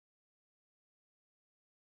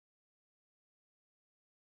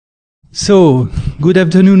So, good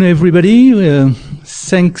afternoon, everybody.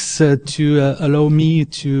 Thanks to allow me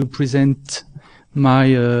to present my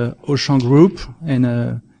Auchan group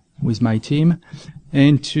and with my team.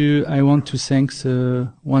 And I want to thank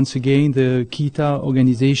once again the KITA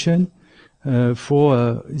organization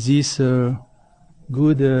for this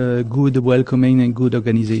good welcoming and good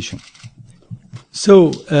organization.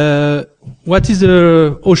 So, what is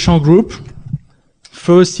the Auchan group?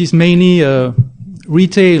 First is mainly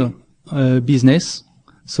retail business.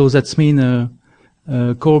 So that means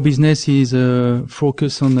core business is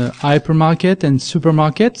focused on hypermarket and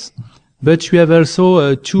supermarkets. But we have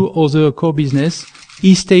also two other core business,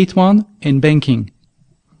 estate one and banking.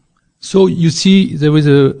 So you see there is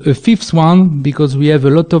a fifth one because we have a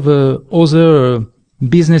lot of other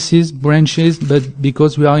businesses, branches, but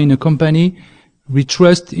because we are in a company, we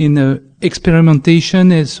trust in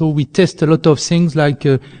experimentation, and so we test a lot of things like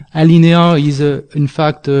Alinea is in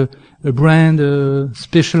fact a brand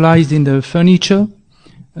specialized in the furniture.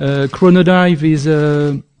 Chronodrive is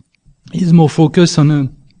more focused on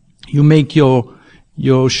you make your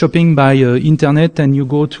shopping by internet and you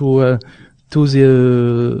go to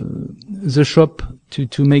the shop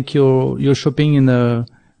to make your shopping in the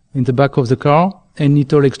back of the car. And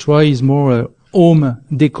Little Extra is more home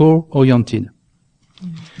decor oriented.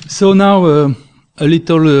 So now a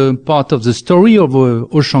little part of the story of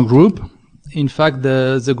Auchan Group. In fact,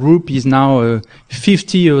 the group is now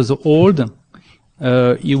 50 years old.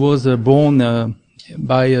 It was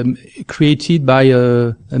created by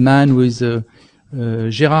a man who is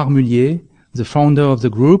Gérard Mullier, the founder of the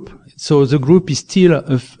group. So the group is still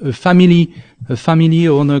a family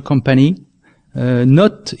owner company,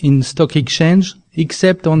 not in stock exchange,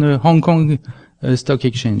 except on the Hong Kong stock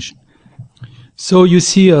exchange. So you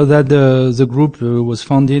see that the group was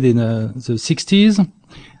founded in the 60s.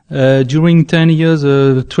 During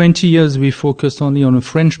 20 years, we focused only on the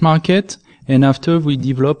French market, and after we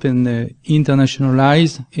developed and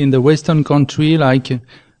internationalized in the Western country like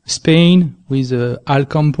Spain with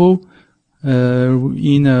Alcampo,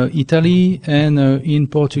 in Italy and in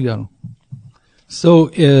Portugal. So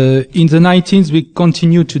in the 19th, we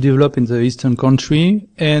continued to develop in the Eastern country,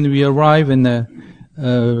 and we arrived in the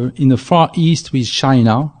Far East with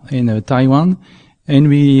China and Taiwan, and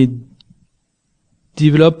we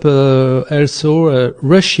develop also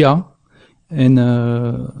Russia and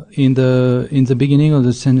in the beginning of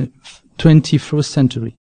the 21st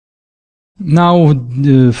century. Now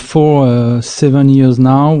for 7 years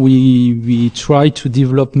now we try to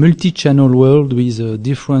develop multi-channel world with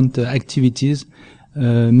different activities,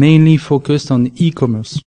 mainly focused on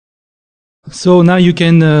e-commerce. So now you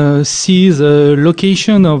can see the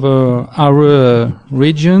location of our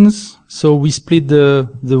regions. So we split the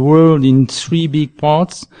world in three big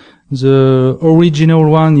parts. The original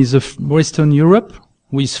one is Western Europe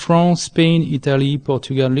with France, Spain, Italy,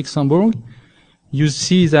 Portugal, Luxembourg. You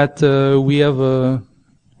see that we have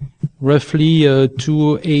roughly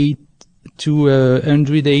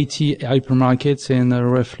 280 hypermarkets and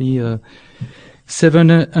roughly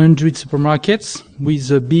 700 supermarkets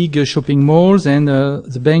with big shopping malls and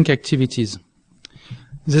the bank activities.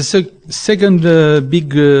 The second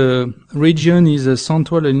big region is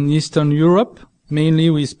Central and Eastern Europe,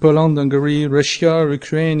 mainly with Poland, Hungary, Russia,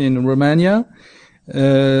 Ukraine, and Romania.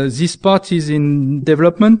 This part is in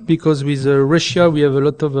development because with Russia we have a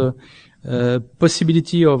lot of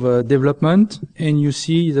possibility of development, and you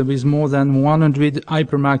see there is more than 100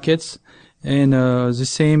 hypermarkets, and the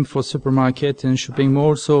same for supermarket and shopping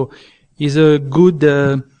malls. So it's a good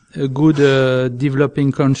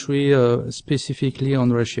developing country, specifically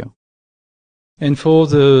on Russia. And for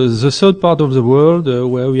the third part of the world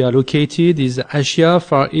where we are located is Asia,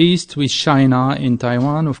 Far East, with China and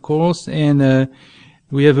Taiwan, of course, and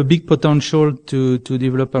we have a big potential to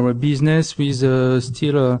develop our business with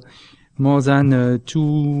still more than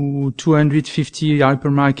 250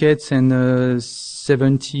 hypermarkets and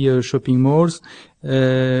 70 shopping malls.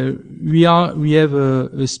 We have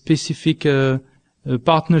a specific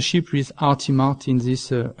partnership with Artimart in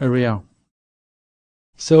this area.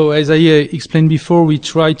 So as I explained before, we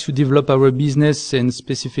try to develop our business and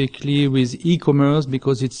specifically with e-commerce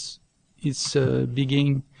because it's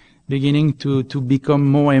beginning to become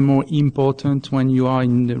more and more important when you are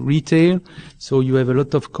in the retail. So you have a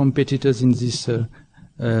lot of competitors in this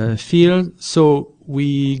field. So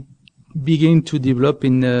we begin to develop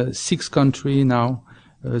in 6 countries now,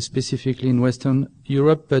 specifically in Western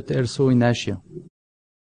Europe, but also in Asia.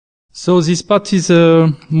 So this part is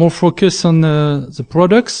more focused on the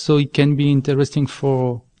products, so it can be interesting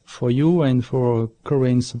for you and for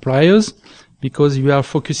Korean suppliers because we are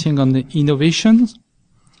focusing on the innovations.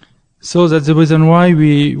 So that's the reason why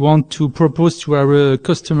we want to propose to our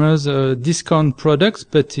customers discount products,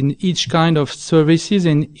 but in each kind of services,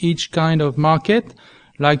 in each kind of market.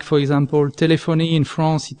 Like, for example, telephony in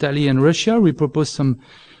France, Italy, and Russia. We propose some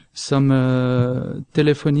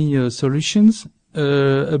telephony solutions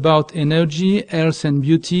about energy, health and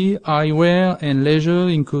beauty, eyewear and leisure,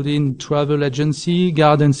 including travel agency,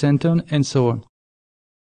 garden center, and so on.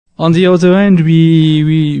 On the other hand,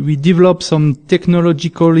 we develop some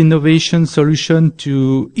technological innovation solution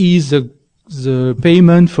to ease the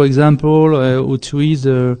payment, for example, or to ease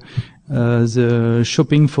the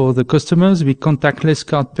shopping for the customers. We contactless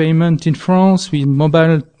card payment in France, with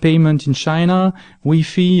mobile payment in China,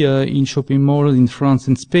 Wi-Fi in shopping malls in France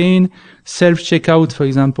and Spain, self-checkout, for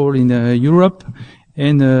example, in Europe,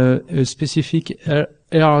 and a specific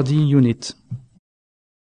ARD unit.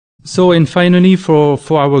 So, and finally, for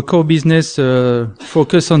our core business,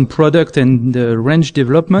 focus on product and range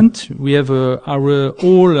development, we have our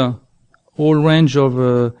whole range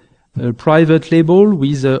of private label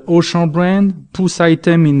with Auchan brand, Puss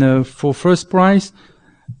item for first price,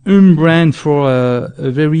 brand for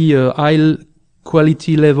a very high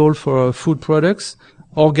quality level for food products,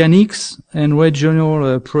 organics and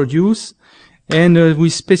regional produce, and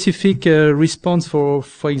with specific response for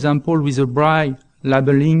example, with a braille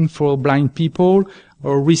labeling for blind people,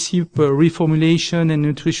 or receive reformulation and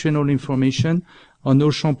nutritional information on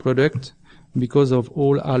Auchan product because of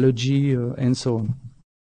all allergy and so on.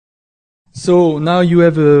 So now you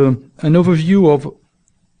have an overview of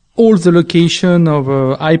all the location of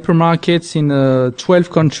hypermarkets in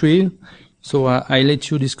 12 countries. So I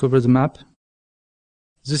let you discover the map.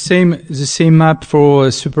 The same map for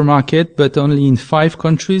a supermarket, but only in 5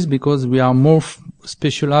 countries, because we are more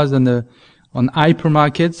specialized on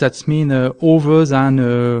hypermarkets. That means over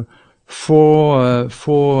than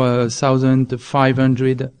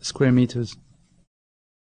 4,500 square meters.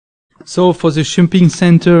 So for the shopping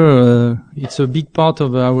center, it's a big part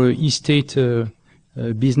of our estate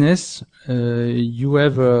business. You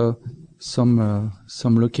have some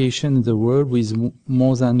location in the world with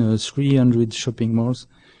more than 300 shopping malls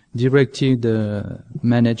directed,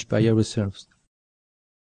 managed by ourselves.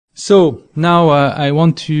 So now I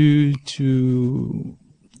want to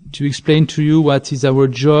explain to you what is our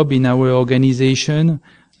job in our organization,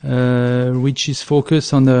 which is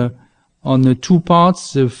focused on the 2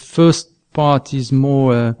 parts. The first part is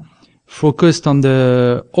more focused on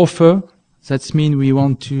the offer. That means we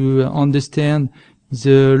want to understand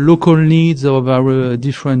the local needs of our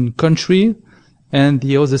different country, and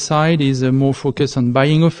the other side is more focused on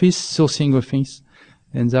buying office, sourcing office,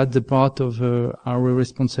 and that's the part of our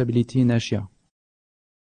responsibility in Asia.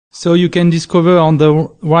 So you can discover on the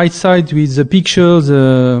right side with the pictures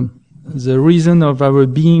the reason of our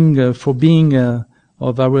being of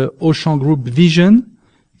our Auchan Group vision.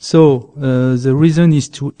 So the reason is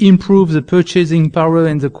to improve the purchasing power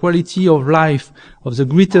and the quality of life of the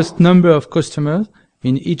greatest number of customers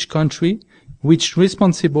in each country, with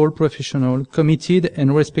responsible, professional, committed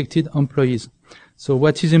and respected employees. So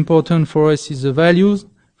what is important for us is the values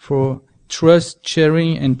for trust,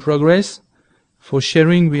 sharing and progress. For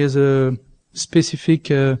sharing, we have a specific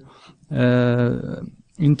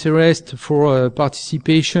interest for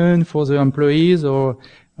participation for the employees or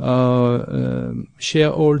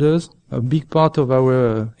shareholders. A big part of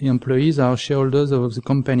our employees are shareholders of the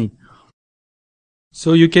company.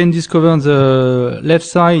 So you can discover on the left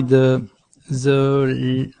side the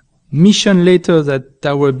mission letter that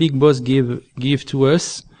our big boss give to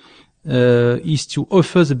us is to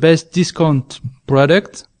offer the best discount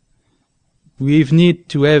product. We need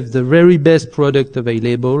to have the very best product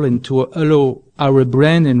available and to allow our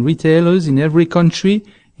brand and retailers in every country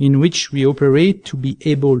in which we operate to be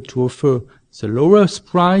able to offer the lowest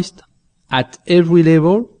price at every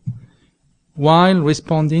level, while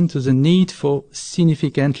responding to the need for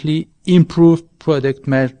significantly improved product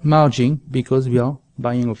margin, because we are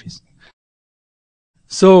buying office.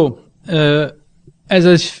 So, as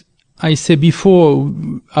I said before,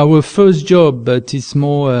 our first job, but it's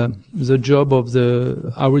more the job of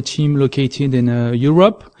our team located in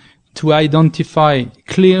Europe, to identify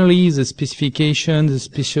clearly the specifications, the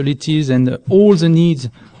specialties, and all the needs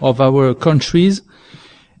of our countries,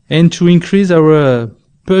 and to increase our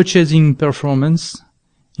purchasing performance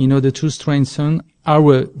in order to strengthen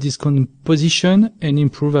our discount position and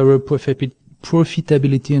improve our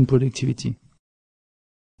profitability and productivity.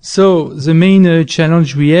 So the main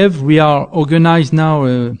challenge we have, we are organized now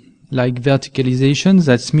like verticalization.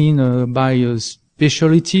 That means by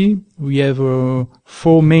specialty. We have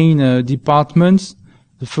 4 main departments.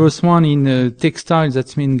 The first one in textiles,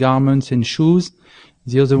 that means garments and shoes.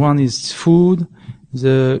 The other one is food.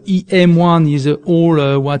 The EM one is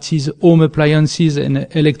all what is home appliances and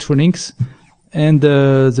electronics. And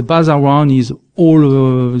the Bazaar one is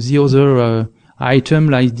all the other item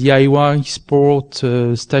like DIY, sport,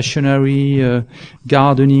 stationery,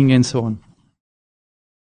 gardening, and so on.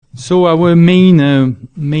 So our main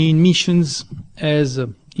missions as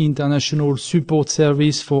international support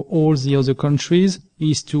service for all the other countries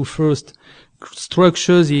is to first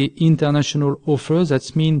structure the international offer.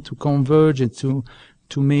 That means to converge and to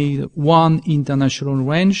make one international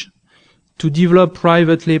range, to develop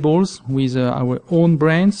private labels with our own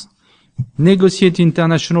brands, negotiate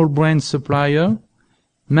international brand supplier,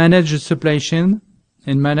 manage the supply chain,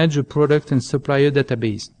 and manage the product and supplier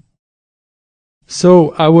database.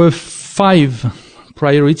 So our 5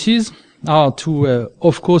 priorities are to,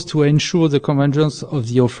 of course, to ensure the convergence of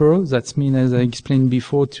the offer. That means, as I explained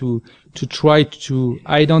before, to try to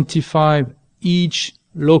identify each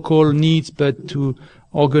local needs, but to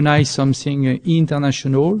organize something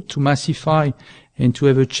international, to massify and to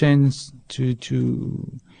have a chance to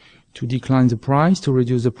decline the price, to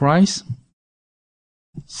reduce the price.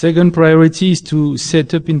 Second priority is to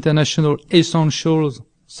set up international essentials.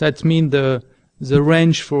 That means the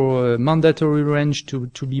range for mandatory range to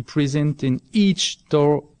be present in each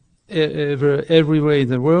store everywhere in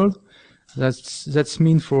the world. That's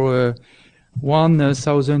mean for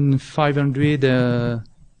 1,500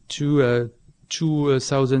 to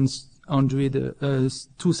 2,000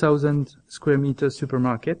 square meter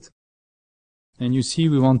supermarket. And you see,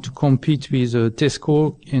 we want to compete with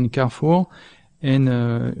Tesco and Carrefour, and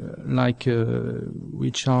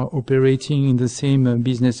which are operating in the same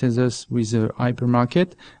business as us with a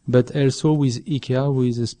hypermarket, but also with IKEA,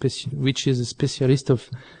 which is a specialist of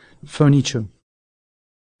furniture.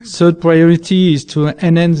 Third priority is to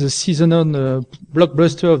enhance the seasonal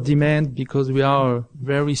blockbuster of demand, because we are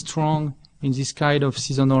very strong in this kind of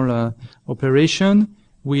seasonal operation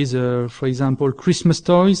with, for example, Christmas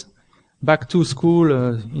toys, back to school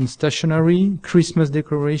in stationery, Christmas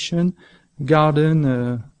decoration,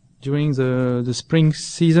 garden during the spring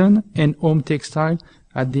season, and home textile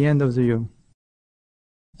at the end of the year.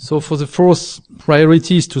 So for the fourth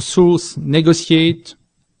priority is to source, negotiate,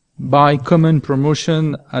 buy common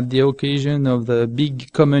promotion at the occasion of the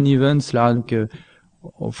big common events like,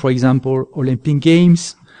 for example, Olympic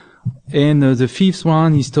Games. And the fifth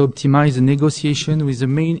one is to optimize the negotiation with the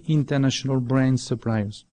main international brand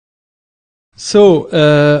suppliers. So,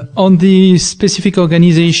 on the specific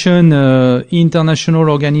organization, international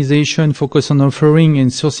organization focused on offering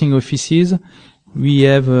and sourcing offices, we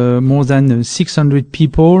have more than 600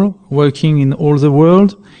 people working in all the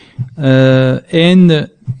world, and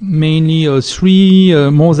mainly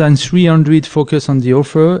more than 300 focus on the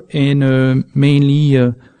offer, and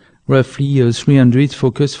mainly roughly 300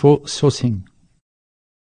 focus for sourcing.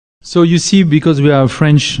 So you see, because we are a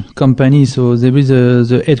French company, so there is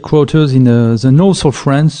the headquarters in the north of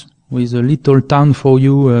France, with a little town for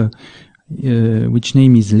you, which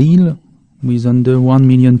name is Lille, with under 1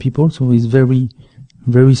 million people, so it's very,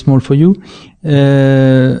 very small for you.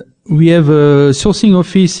 We have a sourcing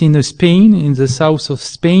office in Spain, in the south of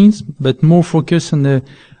Spain, but more focused on the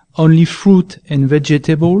only fruit and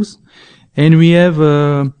vegetables. And we have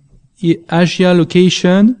Asia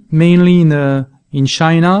location, mainly in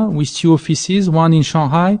China, with 2 offices, one in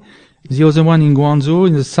Shanghai, the other one in Guangzhou,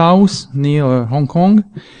 in the south, near Hong Kong.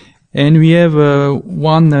 And we have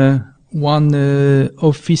one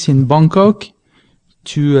office in Bangkok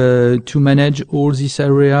to manage all this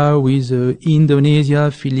area with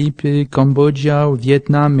Indonesia, Philippines, Cambodia,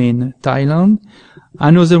 Vietnam, and Thailand.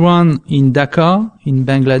 Another one in Dhaka, in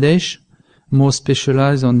Bangladesh, more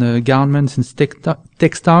specialized on garments and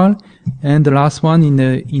textile. And the last one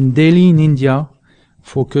in Delhi, in India,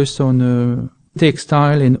 focused on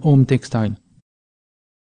textile and home textile.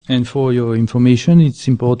 And for your information, it's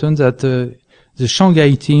important that the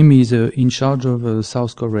Shanghai team is in charge of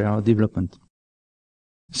South Korea development.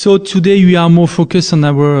 So today we are more focused on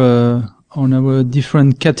our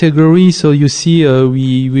different categories. So you see,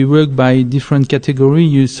 we work by different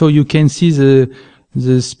categories. So you can see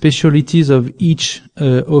the specialties of each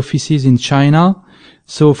offices in China.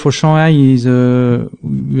 So for Shanghai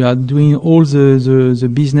we are doing all the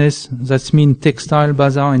business. That means textile,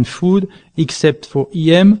 bazaar, and food, except for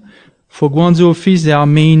EM. For Guangzhou office, they are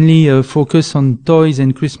mainly focused on toys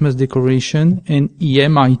and Christmas decoration and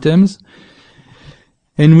EM items,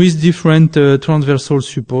 and with different transversal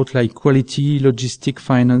support like quality, logistic,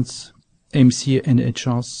 finance, MC, and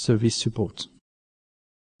HR service support.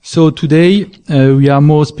 So today we are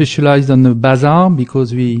more specialized on the bazaar,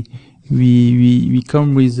 because we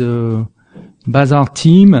come with Bazaar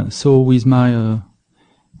team. So with my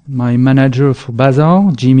my manager for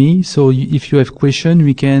Bazaar, Jimmy. So if you have questions,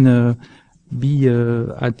 we can be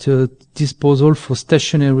at your disposal for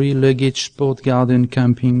stationery, luggage, sport, garden,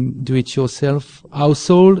 camping, do-it-yourself,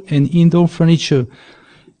 household, and indoor furniture.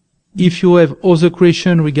 If you have other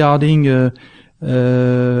questions regarding EM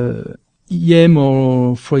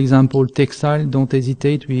or, for example, textile, don't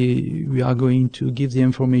hesitate. We are going to give the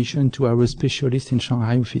information to our specialist in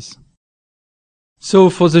Shanghai office.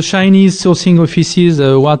 So for the Chinese sourcing offices,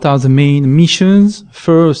 what are the main missions?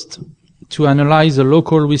 First, to analyze the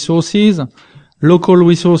local resources. Local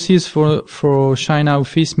resources for China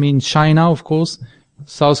office means China, of course,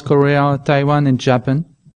 South Korea, Taiwan, and Japan.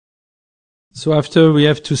 So after we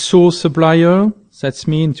have to source supplier, that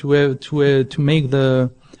means to make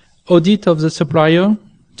the audit of the supplier,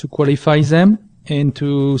 to qualify them, and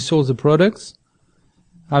to source the products.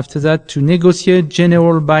 After that, to negotiate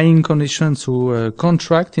general buying conditions through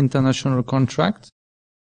contract, international contract.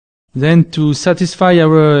 Then to satisfy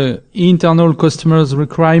our internal customers'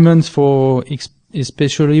 requirements for,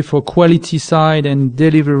 especially for quality side and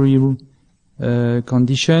delivery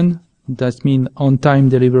condition. That means on-time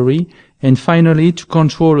delivery. And finally, to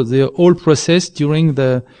control the whole process during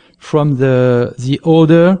from the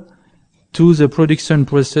order to the production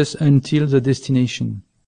process until the destination.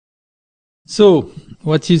 So,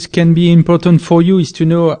 what can be important for you is to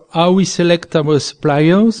know how we select our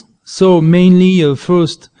suppliers. So mainly,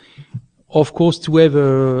 first, of course, to have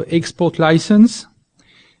an export license.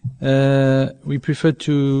 We prefer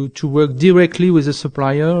to work directly with the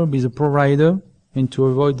supplier, with the provider, and to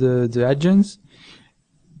avoid the agents.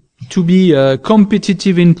 To be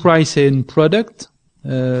competitive in price and product.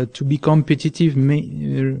 To be competitive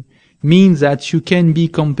means that you can be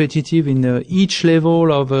competitive in each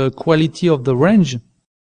level of quality of the range.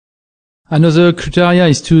 Another criteria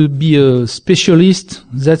is to be a specialist.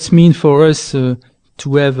 That means for us to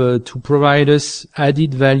have to provide us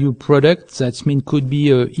added value products. That means could be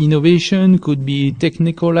innovation, could be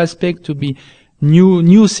technical aspect, to be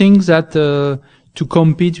new things that to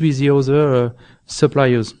compete with the other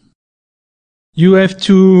suppliers. You have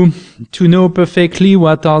to know perfectly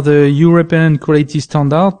what are the European quality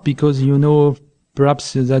standards, because you know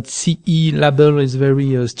perhaps that CE label is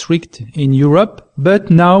very strict in Europe. But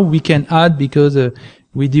now we can add, because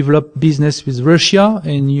we develop business with Russia,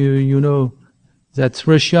 and you know that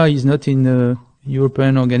Russia is not in a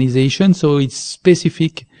European organization, so it's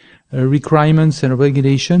specific requirements and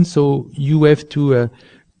regulations. So you have to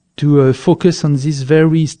focus on this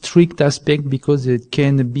very strict aspect, because it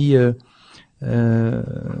can be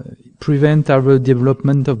prevent our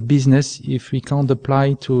development of business if we can't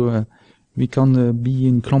apply to, we can't be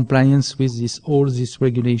in compliance with all these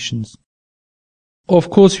regulations.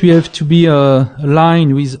 Of course, we have to be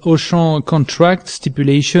aligned with Auchan contract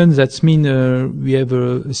stipulations. That means we have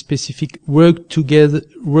a specific work together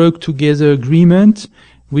agreement,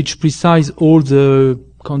 which precise all the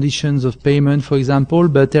conditions of payment, for example,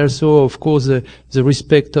 but also, of course, the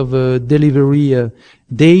respect of delivery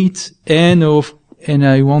date, and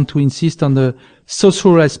I want to insist on the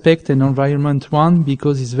social aspect and environment one,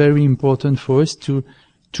 because it's very important for us to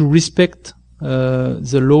respect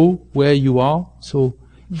the law where you are. So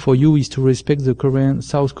for you is to respect the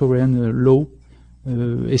South Korean law,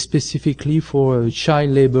 specifically for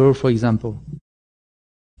child labor, for example.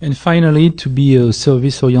 And finally, to be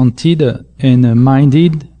service-oriented and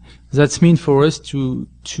minded. That means for us to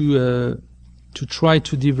try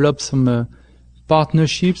to develop some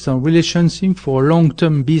partnerships and relationships for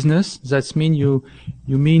long-term business. That means you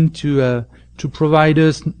mean to provide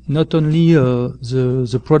us not only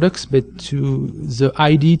the products, but to the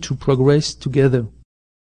idea to progress together.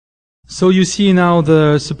 So you see now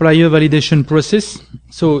the supplier validation process.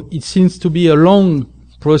 So it seems to be a long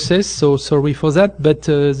process, so sorry for that, but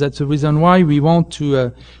that's the reason why we want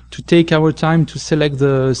to take our time to select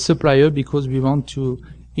the supplier, because we want to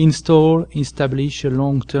establish a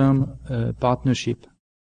long-term partnership.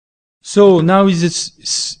 So now is a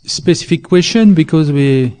specific question, because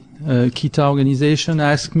Kita organization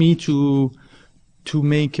asked me to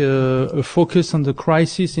make a focus on the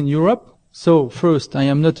crisis in Europe. So first, I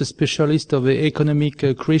am not a specialist of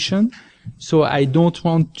economic creation, so I don't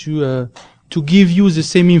want to give you the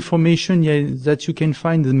same information that you can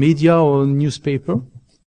find in the media or newspaper.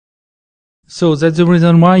 So that's the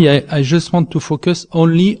reason why I just want to focus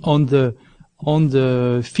only on the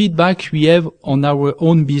feedback we have on our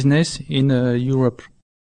own business in Europe.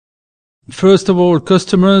 First of all,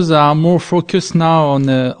 customers are more focused now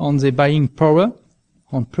on their buying power,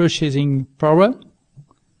 on purchasing power.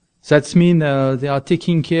 That means they are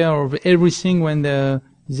taking care of everything when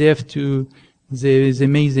they have to they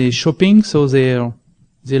make their shopping, so they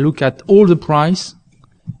look at all the price,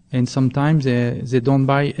 and sometimes they don't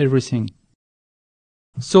buy everything.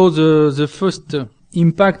 So the first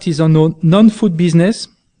impact is on non-food business,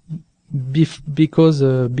 because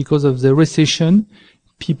of the recession.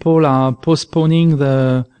 People are postponing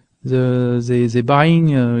the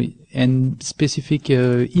buying and specific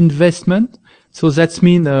investment. So that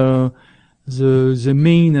means the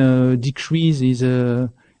main decrease is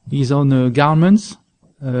on garments,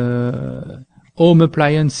 home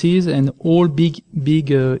appliances, and all big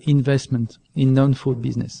investment in non-food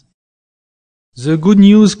business. The good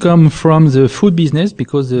news come from the food business,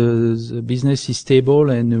 because the business is stable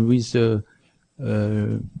and with a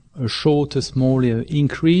small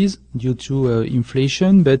increase due to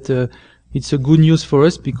inflation. But it's a good news for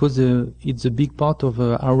us, because it's a big part of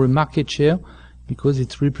our market share, because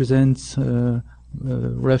it represents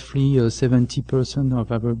roughly 70%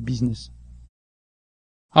 of our business.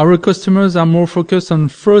 Our customers are more focused on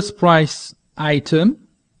first price item,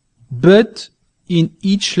 but in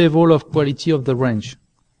each level of quality of the range.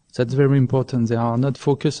 That's very important. They are not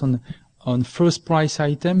focused on first price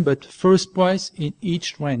item, but first price in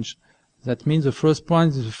each range. That means the first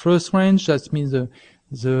price is the first range. That means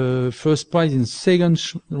the first price in second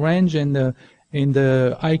range, and in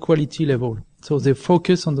the high quality level. So they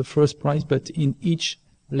focus on the first price, but in each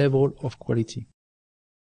level of quality.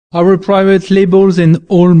 Our private labels and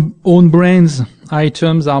own brands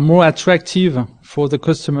items are more attractive for the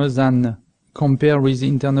customers than compared with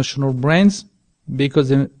international brands,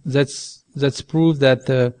 because that's proof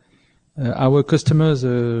that our customers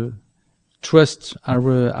trust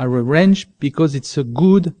our range, because it's a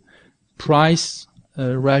good price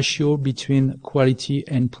ratio between quality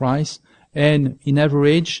and price. And in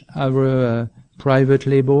average, our private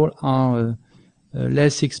label are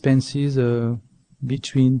less expensive,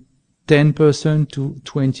 between 10% to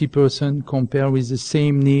 20% compared with the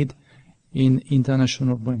same need in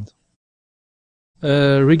international brands.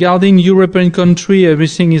 Regarding European country,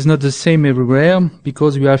 everything is not the same everywhere,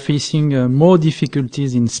 because we are facing more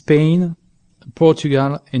difficulties in Spain,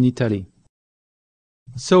 Portugal, and Italy.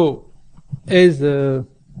 So, as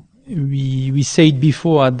we said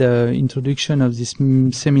before at the introduction of this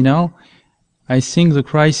seminar, I think the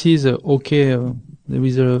crisis, there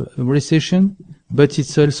is a recession, but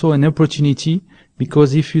it's also an opportunity,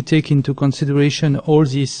 because if you take into consideration all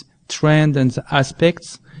these trends and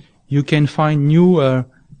aspects, you can find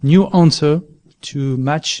new answer to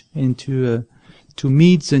match and to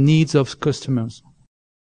meet the needs of customers.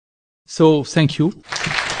 So, thank you.